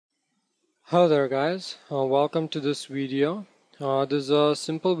Hello there guys, welcome to this video. This is a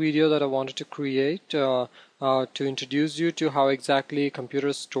simple video that I wanted to create to introduce you to how exactly a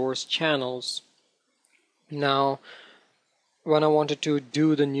computer stores channels. Now, when I wanted to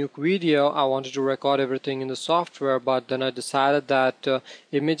do the Nuke video, I wanted to record everything in the software, but then I decided that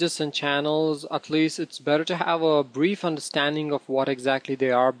images and channels, at least it's better to have a brief understanding of what exactly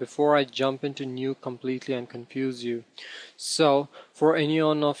they are before I jump into Nuke completely and confuse you. So, for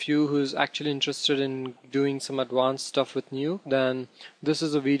anyone of you who's actually interested in doing some advanced stuff with Nuke, then this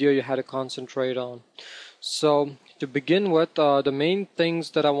is a video you had to concentrate on. So, to begin with, the main things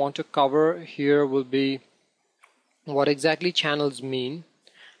that I want to cover here will be what exactly channels mean,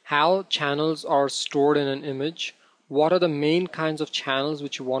 how channels are stored in an image, what are the main kinds of channels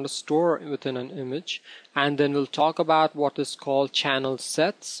which you want to store within an image, and then we'll talk about what is called channel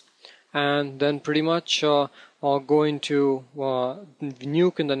sets, and then pretty much I'll go into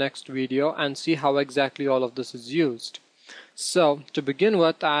Nuke in the next video and see how exactly all of this is used. So to begin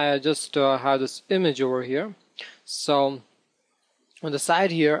with, I just have this image over here. So on the side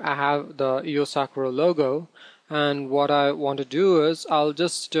here I have the Eosacro logo, and what I want to do is I'll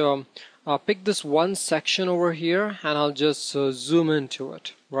just pick this one section over here and I'll just zoom into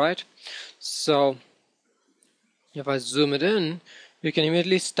it, right? So if I zoom it in, you can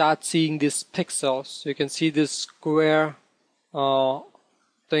immediately start seeing these pixels. You can see these square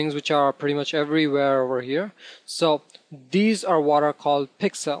things which are pretty much everywhere over here. So these are what are called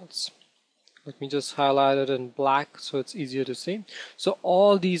pixels. Let me just highlight it in black so it's easier to see. So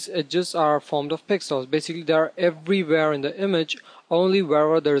all these edges are formed of pixels. Basically they are everywhere in the image, only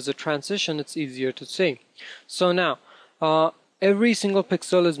wherever there is a transition it's easier to see. So now every single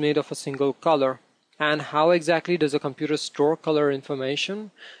pixel is made of a single color. And how exactly does a computer store color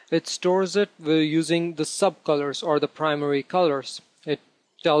information? It stores it using the subcolors or the primary colors. It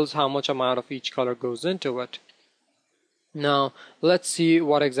tells how much amount of each color goes into it. Now let's see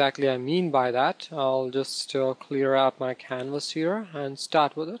what exactly I mean by that. I'll just clear out my canvas here and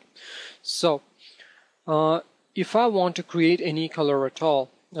start with it. So if I want to create any color at all,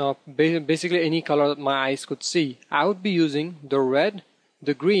 basically any color that my eyes could see, I would be using the red,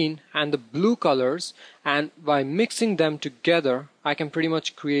 the green and the blue colors, and by mixing them together I can pretty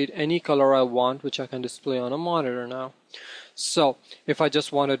much create any color I want, which I can display on a monitor now. So if I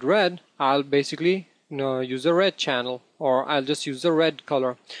just wanted red, I'll basically use a red channel, or I'll just use the red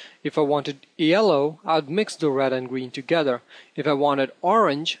color. If I wanted yellow, I'd mix the red and green together. If I wanted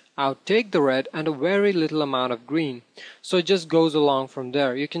orange, I'll take the red and a very little amount of green. So it just goes along from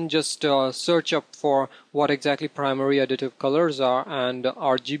there. You can just search up for what exactly primary additive colors are and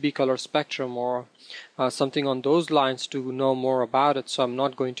RGB color spectrum or something on those lines to know more about it. So I'm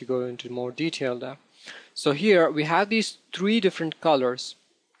not going to go into more detail there. So here we have these three different colors,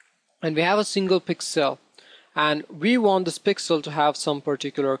 and we have a single pixel, and we want this pixel to have some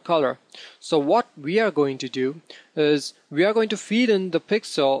particular color. So what we are going to do is we are going to feed in the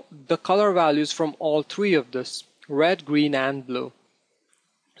pixel the color values from all three of this, red, green and blue.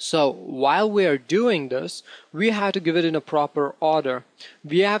 So while we are doing this, we have to give it in a proper order.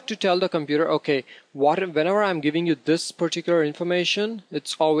 We have to tell the computer, okay, whenever I'm giving you this particular information,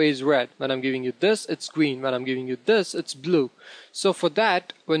 it's always red. When I'm giving you this, it's green. When I'm giving you this, it's blue. So for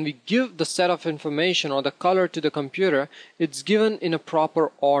that, when we give the set of information or the color to the computer, it's given in a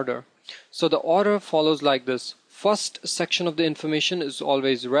proper order. So the order follows like this. First section of the information is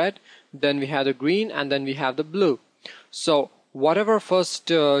always red, then we have the green, and then we have the blue. So whatever first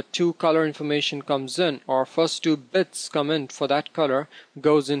two color information comes in, or first two bits come in for that color,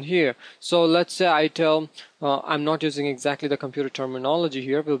 goes in here. So let's say I tell, I'm not using exactly the computer terminology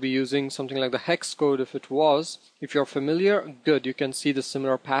here, we'll be using something like the hex code if it was. If you're familiar, good, you can see the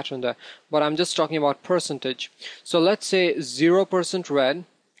similar pattern there. But I'm just talking about percentage. So let's say 0% red.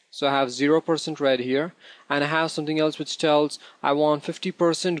 So I have 0% red here, and I have something else which tells I want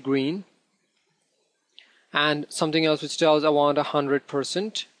 50% green, and something else which tells I want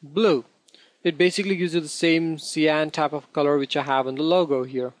 100% blue. It basically gives you the same cyan type of color which I have in the logo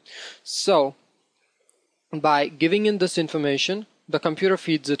here. So by giving in this information, the computer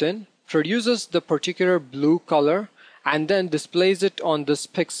feeds it in, produces the particular blue color, and then displays it on this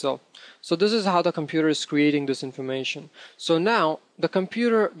pixel. So this is how the computer is creating this information. So now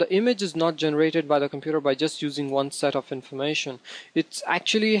the image is not generated by the computer by just using one set of information. It's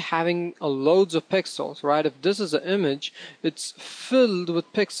actually having loads of pixels, right? If this is an image, it's filled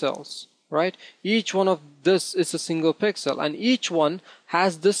with pixels, right? Each one of this is a single pixel, and each one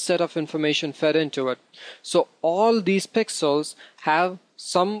has this set of information fed into it. So all these pixels have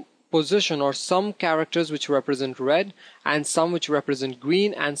some position or some characters which represent red, and some which represent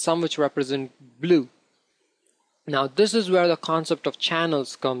green, and some which represent blue. Now this is where the concept of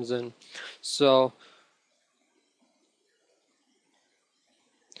channels comes in. So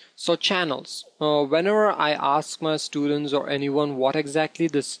channels. Whenever I ask my students or anyone what exactly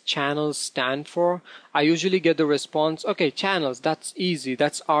this channels stand for, I usually get the response, okay, channels, that's easy,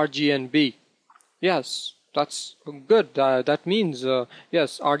 that's RGB. Yes, that's good. That means,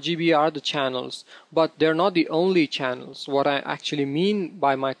 yes, RGB are the channels, but they're not the only channels. What I actually mean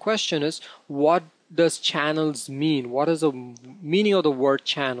by my question is, what does channels mean? What is the meaning of the word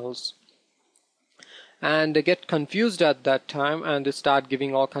channels? And they get confused at that time and they start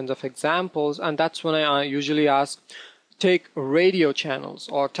giving all kinds of examples, and that's when I usually ask, take radio channels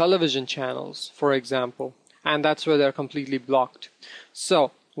or television channels for example, and that's where they're completely blocked. So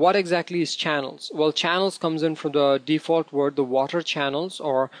what exactly is channels? Well, channels comes in from the default word, the water channels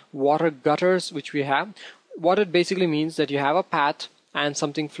or water gutters which we have. What it basically means that you have a path and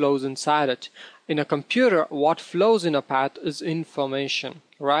something flows inside it. In a computer, what flows in a path is information,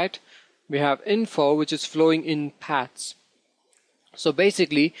 right? We have info which is flowing in paths. So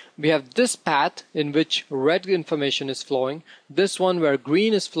basically we have this path in which red information is flowing, this one where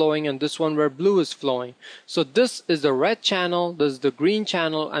green is flowing, and this one where blue is flowing. So this is the red channel, this is the green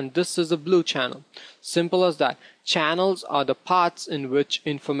channel, and this is the blue channel. Simple as that. Channels are the paths in which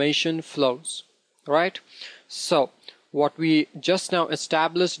information flows, right? So what we just now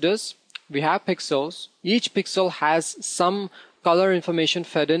established is we have pixels. Each pixel has some color information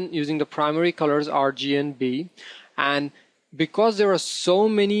fed in using the primary colors R, G, and B, and because there are so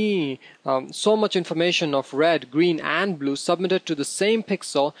much information of red, green, and blue submitted to the same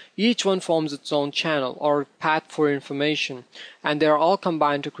pixel, each one forms its own channel or path for information, and they are all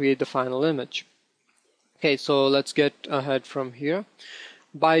combined to create the final image. Okay, so let's get ahead from here.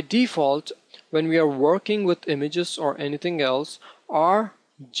 By default, when we are working with images or anything else, R,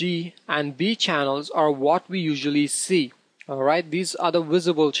 G, and B channels are what we usually see. Alright, these are the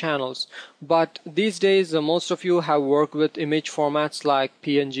visible channels, but these days most of you have worked with image formats like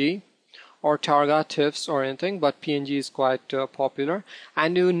PNG or Targa, TIFFs or anything, but PNG is quite popular,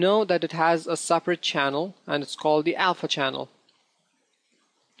 and you know that it has a separate channel and it's called the alpha channel.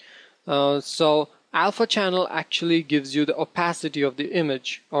 So alpha channel actually gives you the opacity of the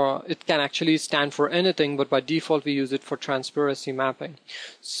image, or it can actually stand for anything, but by default we use it for transparency mapping.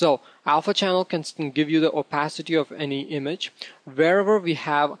 So alpha channel can give you the opacity of any image. Wherever we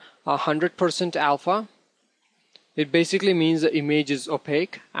have 100% alpha, it basically means the image is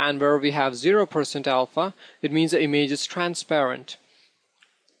opaque, and where we have 0% alpha, it means the image is transparent.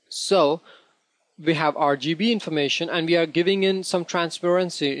 So we have RGB information, and we are giving in some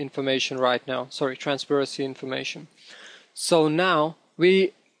transparency information right now. Transparency information. So now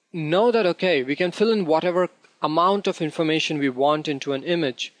we know that, okay, we can fill in whatever amount of information we want into an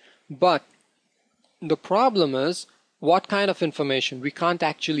image, but the problem is, what kind of information? We can't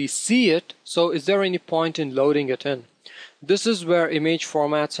actually see it, so is there any point in loading it in? This is where image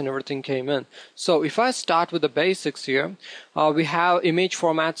formats and everything came in. So if I start with the basics here, we have image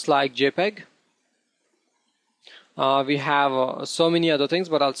formats like JPEG. We have so many other things,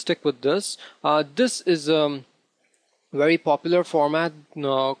 but I'll stick with this. This is a very popular format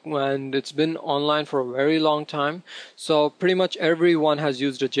and it's been online for a very long time. So pretty much everyone has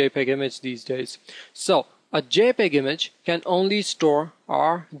used a JPEG image these days. So a JPEG image can only store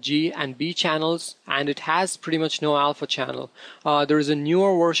R, G, and B channels, and it has pretty much no alpha channel. There is a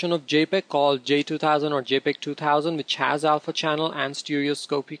newer version of JPEG called J2000 or JPEG 2000 which has alpha channel and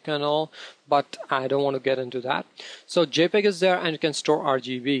stereoscopic and all, but I don't want to get into that. So JPEG is there and it can store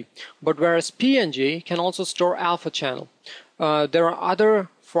RGB, but whereas PNG can also store alpha channel. There are other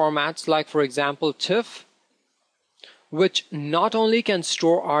formats like, for example, TIFF, which not only can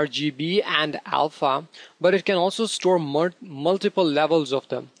store RGB and alpha, but it can also store multiple levels of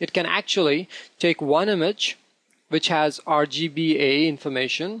them. It can actually take one image which has RGBA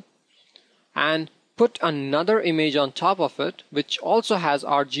information and put another image on top of it which also has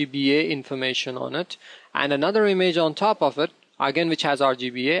RGBA information on it, and another image on top of it again which has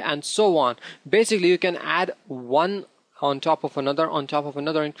RGBA, and so on. Basically you can add one on top of another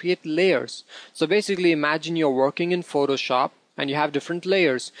and create layers. So basically imagine you're working in Photoshop and you have different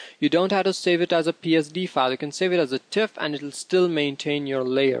layers. You don't have to save it as a PSD file. You can save it as a TIFF and it'll still maintain your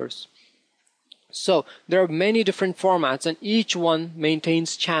layers. So there are many different formats and each one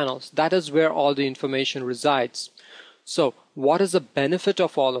maintains channels. That is where all the information resides. So what is the benefit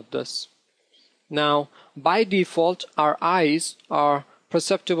of all of this? Now by default our eyes are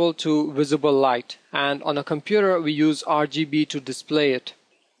perceptible to visible light, and on a computer we use RGB to display it.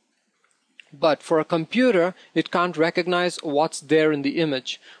 But for a computer, it can't recognize what's there in the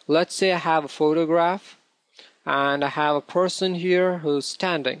image. Let's say I have a photograph and I have a person here who's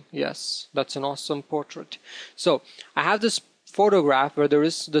standing. Yes, that's an awesome portrait. So I have this photograph where there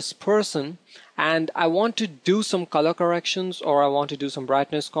is this person, and I want to do some color corrections, or I want to do some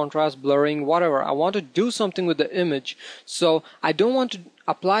brightness, contrast, blurring, whatever. I want to do something with the image. So I don't want to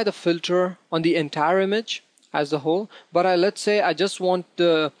apply the filter on the entire image as a whole, but let's say I just want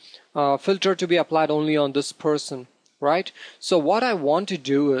the filter to be applied only on this person, right? So what I want to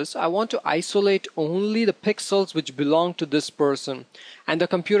do is I want to isolate only the pixels which belong to this person, and the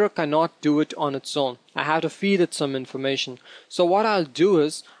computer cannot do it on its own. I have to feed it some information. So what I'll do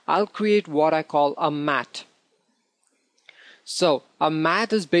is I'll create what I call a matte. So a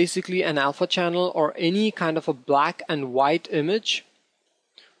matte is basically an alpha channel or any kind of a black and white image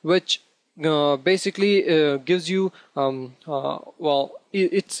which basically gives you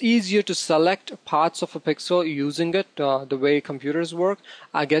it's easier to select parts of a pixel using it, the way computers work.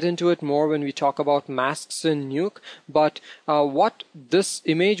 I'll get into it more when we talk about masks in Nuke, but what this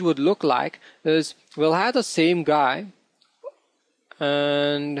image would look like is we'll have the same guy,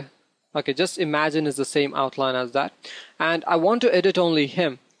 and okay, just imagine it's the same outline as that, and I want to edit only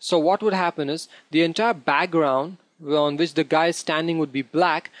him. So what would happen is the entire background on which the guy is standing would be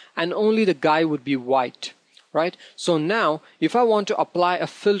black and only the guy would be white, right? So now if I want to apply a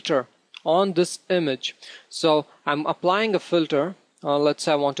filter on this image, so I'm applying a filter, let's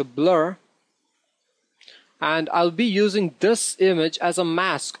say I want to blur, and I'll be using this image as a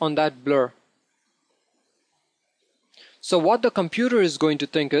mask on that blur. So what the computer is going to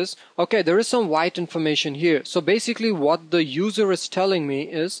think is, okay, there is some white information here. So basically what the user is telling me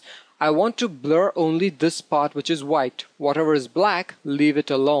is, I want to blur only this part which is white. Whatever is black, leave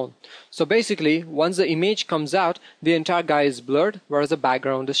it alone. So basically, once the image comes out, the entire guy is blurred, whereas the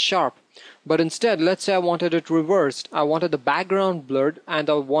background is sharp. But instead, let's say I wanted it reversed. I wanted the background blurred and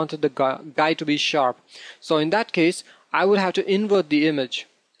I wanted the guy to be sharp. So in that case, I would have to invert the image.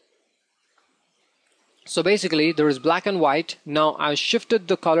 So basically there is black and white. Now I shifted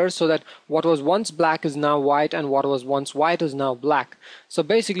the color so that what was once black is now white and what was once white is now black. So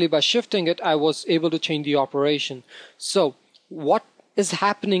basically by shifting it I was able to change the operation. So what is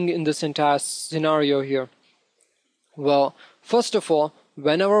happening in this entire scenario here? Well, first of all,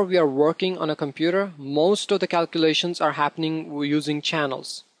 whenever we are working on a computer, most of the calculations are happening using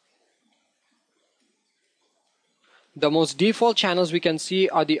channels. The most default channels we can see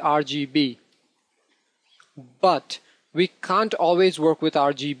are the RGB. But we can't always work with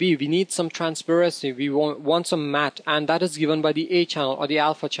RGB. We need some transparency. We want some matte, and that is given by the A channel or the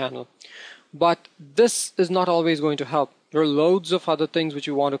alpha channel. But this is not always going to help. There are loads of other things which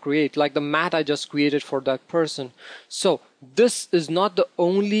you want to create, like the matte I just created for that person. So this is not the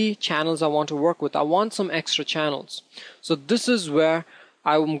only channels I want to work with. I want some extra channels. So this is where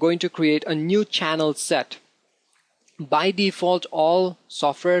I'm going to create a new channel set. By default, all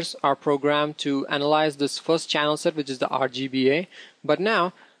softwares are programmed to analyze this first channel set, which is the RGBA. But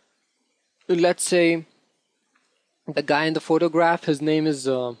now, let's say the guy in the photograph, his name is,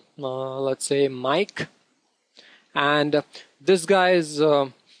 let's say, Mike. And this guy is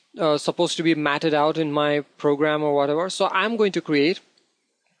supposed to be matted out in my program or whatever. So I'm going to create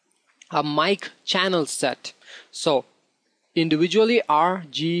a Mike channel set. So individually R,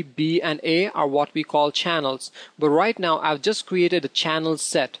 G, B and A are what we call channels, but right now I've just created a channel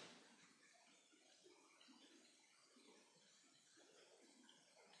set.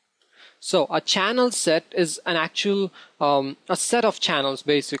 So a channel set is an actual a set of channels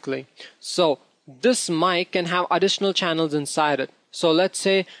basically. So this mic can have additional channels inside it. So let's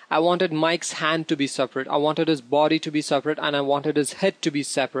say I wanted Mike's hand to be separate, I wanted his body to be separate, and I wanted his head to be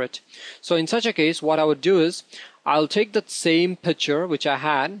separate. So in such a case, what I would do is I'll take that same picture which I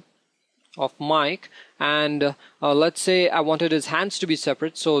had of Mike, and let's say I wanted his hands to be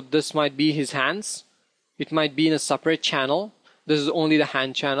separate. So this might be his hands. It might be in a separate channel. This is only the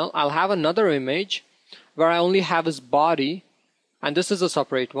hand channel. I'll have another image where I only have his body, and this is a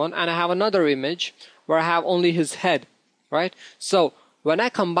separate one. And I have another image where I have only his head, right? So when I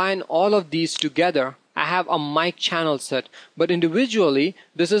combine all of these together, I have a mic channel set. But individually,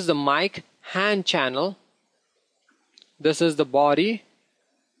 this is the mic hand channel. This is the body,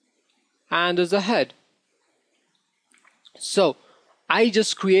 and this is the head. So I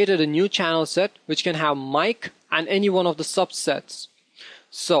just created a new channel set which can have mic and any one of the subsets.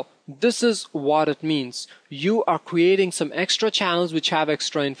 So this is what it means. You are creating some extra channels which have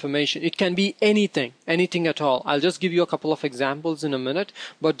extra information. It can be anything, anything at all. I'll just give you a couple of examples in a minute,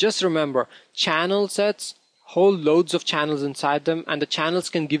 but just remember, channel sets whole loads of channels inside them, and the channels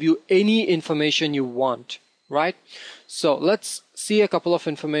can give you any information you want, right? So let's see a couple of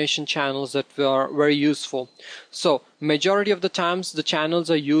information channels that are very useful. So majority of the times the channels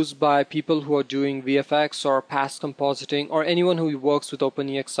are used by people who are doing VFX or past compositing, or anyone who works with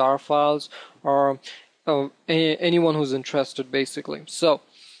OpenEXR files, or anyone who's interested basically. So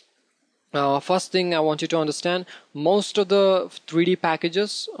first thing I want you to understand, most of the 3D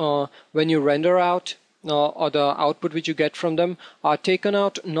packages, when you render out or the output which you get from them, are taken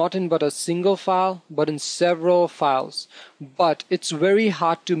out not in but a single file but in several files. But it's very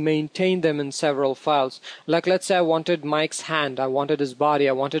hard to maintain them in several files. Like, let's say I wanted Mike's hand, I wanted his body,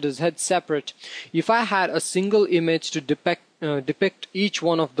 I wanted his head separate. If I had a single image to depict each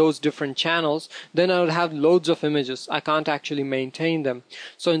one of those different channels, then I would have loads of images. I can't actually maintain them.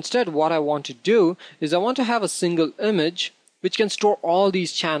 So instead, what I want to do is I want to have a single image which can store all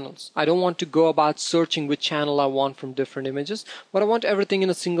these channels. I don't want to go about searching which channel I want from different images, but I want everything in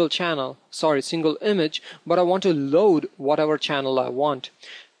a single image, but I want to load whatever channel I want.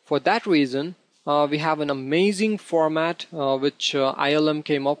 For that reason, we have an amazing format which ILM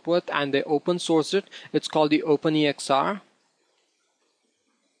came up with, and they open sourced it. It's called the OpenEXR.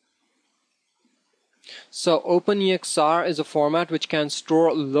 So OpenEXR is a format which can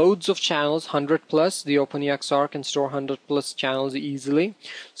store loads of channels, 100 plus. The OpenEXR can store 100 plus channels easily.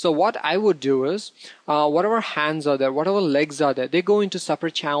 So what I would do is, whatever hands are there, whatever legs are there, they go into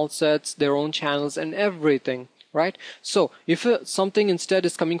separate channel sets, their own channels and everything, right? So if something instead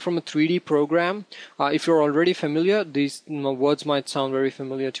is coming from a 3D program, if you're already familiar, these words might sound very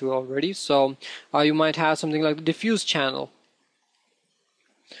familiar to you already. So you might have something like the diffuse channel.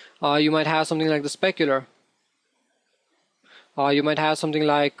 You might have something like the specular. You might have something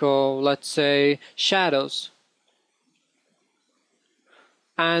like, let's say, shadows.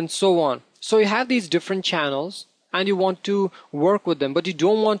 And so on. So you have these different channels and you want to work with them, but you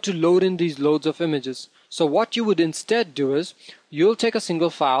don't want to load in these loads of images. So what you would instead do is, you'll take a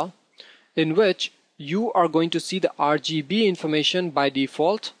single file in which you are going to see the RGB information by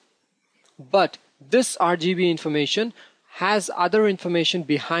default, but this RGB information has other information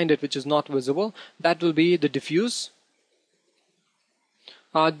behind it which is not visible. That will be the diffuse.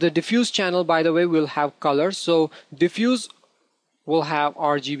 The diffuse channel, by the way, will have colors. So diffuse will have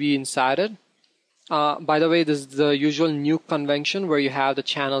RGB inside it. By the way, this is the usual Nuke convention where you have the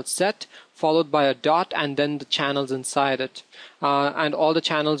channel set followed by a dot and then the channels inside it. And all the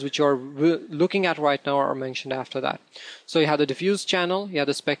channels which you're looking at right now are mentioned after that. So you have the diffuse channel, you have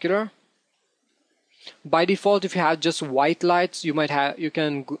the specular. By default, if you have just white lights, you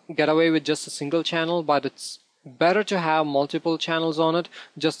can get away with just a single channel, but it's better to have multiple channels on it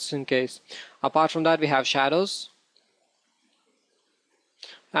just in case. Apart from that, we have shadows.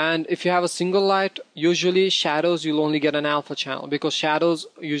 And if you have a single light, usually shadows, you'll only get an alpha channel because shadows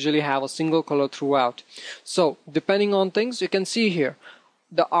usually have a single color throughout. So depending on things, you can see here,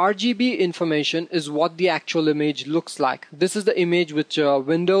 the RGB information is what the actual image looks like. This is the image which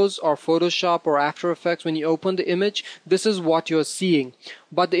Windows or Photoshop or After Effects, when you open the image, this is what you're seeing.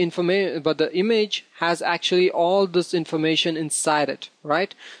 But the image has actually all this information inside it,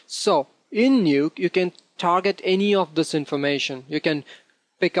 right? So in Nuke, you can target any of this information. You can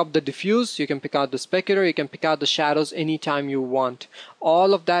pick up the diffuse, you can pick out the specular, you can pick out the shadows anytime you want.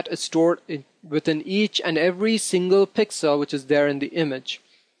 All of that is stored within each and every single pixel which is there in the image,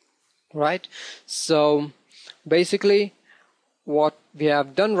 right? So basically what we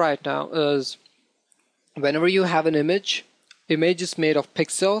have done right now is, whenever you have an image is made of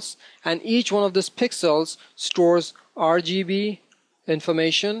pixels, and each one of these pixels stores RGB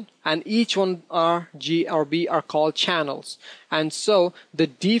information, and each one R, G or B are called channels. And so the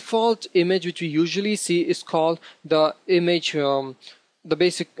default image which we usually see is called the image, the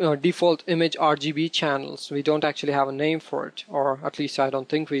basic default image RGB channels. We don't actually have a name for it, or at least I don't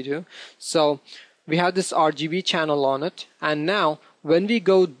think we do. So we have this RGB channel on it, and now when we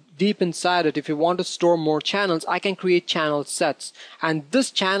go deep inside it, if you want to store more channels, I can create channel sets, and this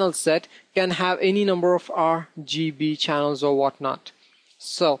channel set can have any number of RGB channels or whatnot.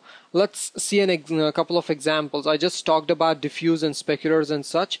 So let's see a couple of examples. I just talked about diffuse and speculars and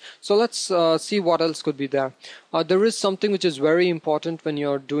such. So let's see what else could be there. There is something which is very important when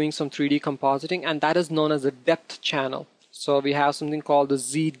you're doing some 3D compositing, and that is known as a depth channel. So we have something called the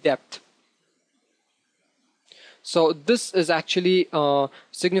Z depth. So this is actually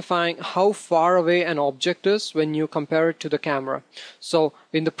signifying how far away an object is when you compare it to the camera. So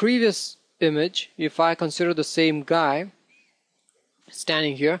in the previous image, if I consider the same guy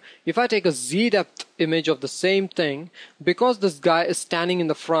standing here, if I take a Z depth image of the same thing, because this guy is standing in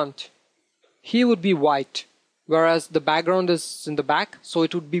the front, he would be white. whereas the background is in the back, so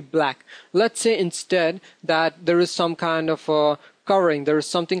it would be black. Let's say instead that there is some kind of covering, there is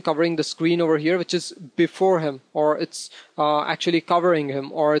something covering the screen over here which is before him, or it's actually covering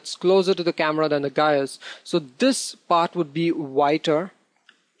him, or it's closer to the camera than the guy is. So this part would be whiter,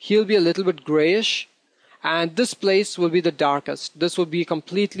 he'll be a little bit grayish, and this place will be the darkest. This will be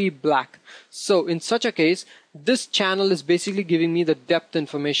completely black. So in such a case, this channel is basically giving me the depth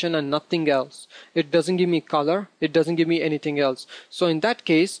information and nothing else. It doesn't give me color, it doesn't give me anything else. So in that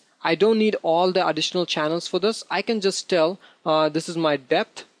case, I don't need all the additional channels for this. I can just tell this is my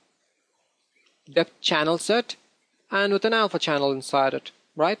depth channel set, and with an alpha channel inside it,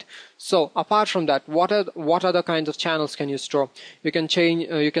 right? So apart from that, what other kinds of channels can you store? You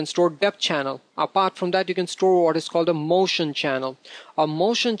can store depth channel. Apart from that, you can store what is called a motion channel. A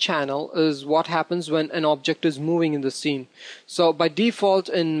motion channel is what happens when an object is moving in the scene. So by default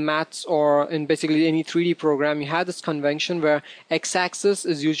in maths or in basically any 3D program, you have this convention where x-axis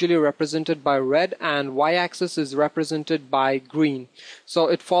is usually represented by red and y-axis is represented by green. So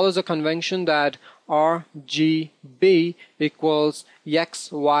it follows a convention that RGB equals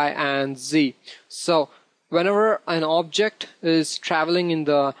X, Y, and Z. So whenever an object is traveling in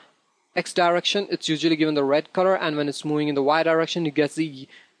the X direction, it's usually given the red color, and when it's moving in the Y direction, it gets the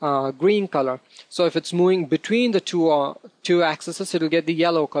green color. So if it's moving between the two axes, it'll get the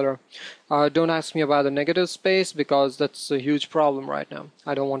yellow color. Don't ask me about the negative space because that's a huge problem right now.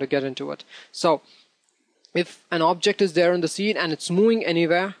 I don't want to get into it. So if an object is there in the scene and it's moving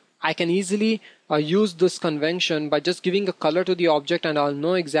anywhere, I can easily use this convention by just giving a color to the object, and I'll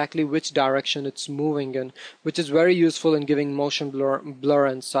know exactly which direction it's moving in, which is very useful in giving motion blur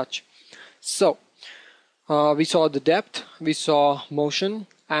and such. So we saw the depth, we saw motion,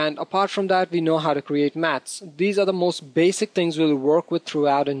 and apart from that, we know how to create mattes. These are the most basic things we'll work with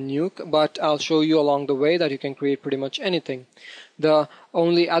throughout in Nuke, but I'll show you along the way that you can create pretty much anything. The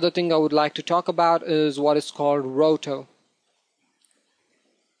only other thing I would like to talk about is what is called roto.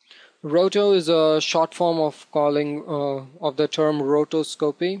 Roto is a short form of calling of the term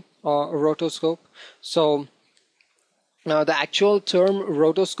rotoscopy or rotoscope. So the actual term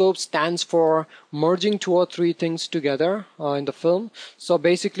rotoscope stands for merging 2 or 3 things together in the film. So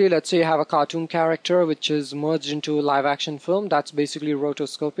basically, let's say you have a cartoon character which is merged into a live action film. That's basically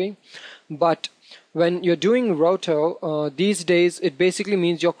rotoscopy. But when you're doing roto, these days it basically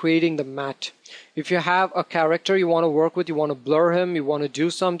means you're creating the matte. If you have a character you want to work with, you want to blur him, you want to do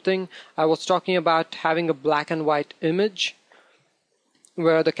something. I was talking about having a black and white image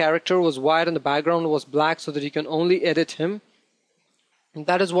where the character was white and the background was black so that you can only edit him.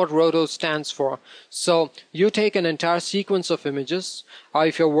 That is what roto stands for. So you take an entire sequence of images.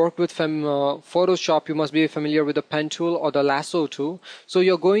 If you work with Photoshop, you must be familiar with the pen tool or the lasso tool. So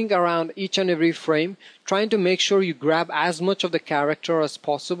you're going around each and every frame trying to make sure you grab as much of the character as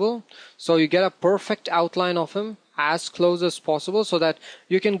possible, so you get a perfect outline of him as close as possible so that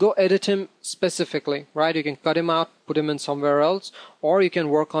you can go edit him specifically, right? You can cut him out, put him in somewhere else, or you can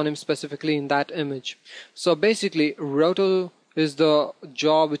work on him specifically in that image. So basically, roto is the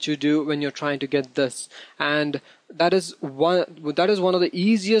job which you do when you're trying to get this, and that is one of the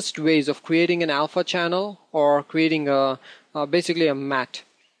easiest ways of creating an alpha channel or creating basically a matte.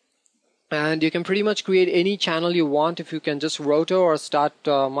 And you can pretty much create any channel you want if you can just roto or start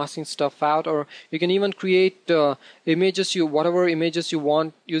masking stuff out, or you can even create whatever images you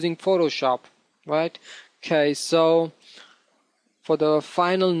want using Photoshop, right? Okay, so for the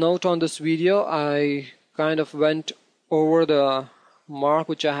final note on this video, I kind of went over the mark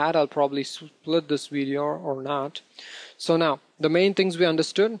which I had. I'll probably split this video or not. So now, the main things we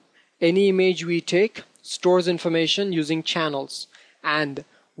understood: any image we take stores information using channels, and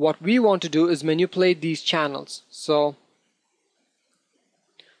what we want to do is manipulate these channels. So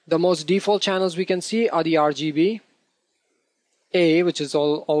the most default channels we can see are the RGB, A, which is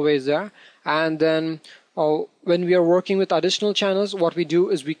always there, and then when we are working with additional channels, what we do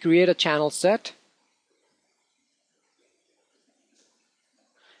is we create a channel set.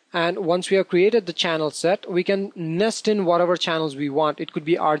 And once we have created the channel set, we can nest in whatever channels we want. It could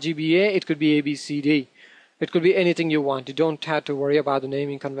be RGBA, it could be ABCD. It could be anything you want. You don't have to worry about the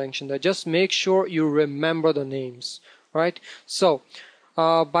naming convention there. Just make sure you remember the names, right? So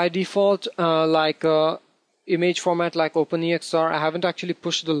by default, image format like OpenEXR, I haven't actually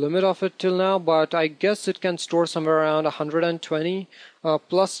pushed the limit of it till now, but I guess it can store somewhere around 120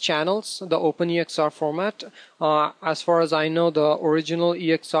 plus channels, the OpenEXR format. As far as I know, the original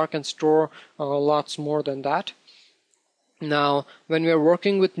EXR can store lots more than that. Now, when we are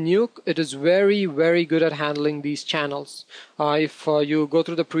working with Nuke, it is very, very good at handling these channels. If you go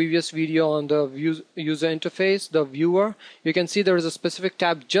through the previous video on the user interface, the viewer, you can see there is a specific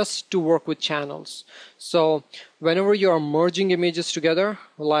tab just to work with channels. So whenever you are merging images together,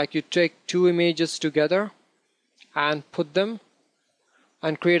 like you take two images together and put them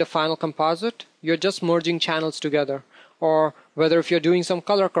and create a final composite, you're just merging channels together. Or whether if you're doing some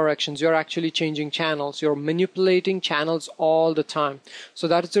color corrections, you're actually changing channels. You're manipulating channels all the time. So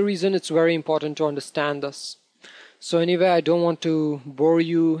that is the reason it's very important to understand this. So anyway, I don't want to bore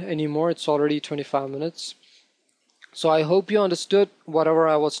you anymore. It's already 25 minutes. So I hope you understood whatever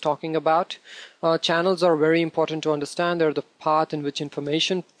I was talking about. Channels are very important to understand. They're the path in which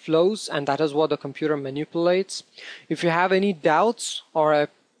information flows, and that is what the computer manipulates. If you have any doubts, or I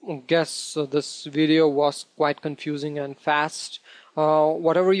guess this video was quite confusing and fast,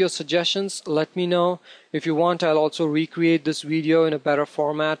 whatever your suggestions, let me know. If you want, I'll also recreate this video in a better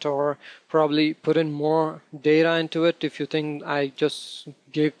format, or probably put in more data into it if you think I just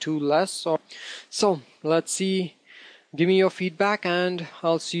gave too less. So let's see. Give me your feedback and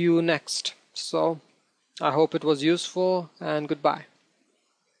I'll see you next. So I hope it was useful, and goodbye.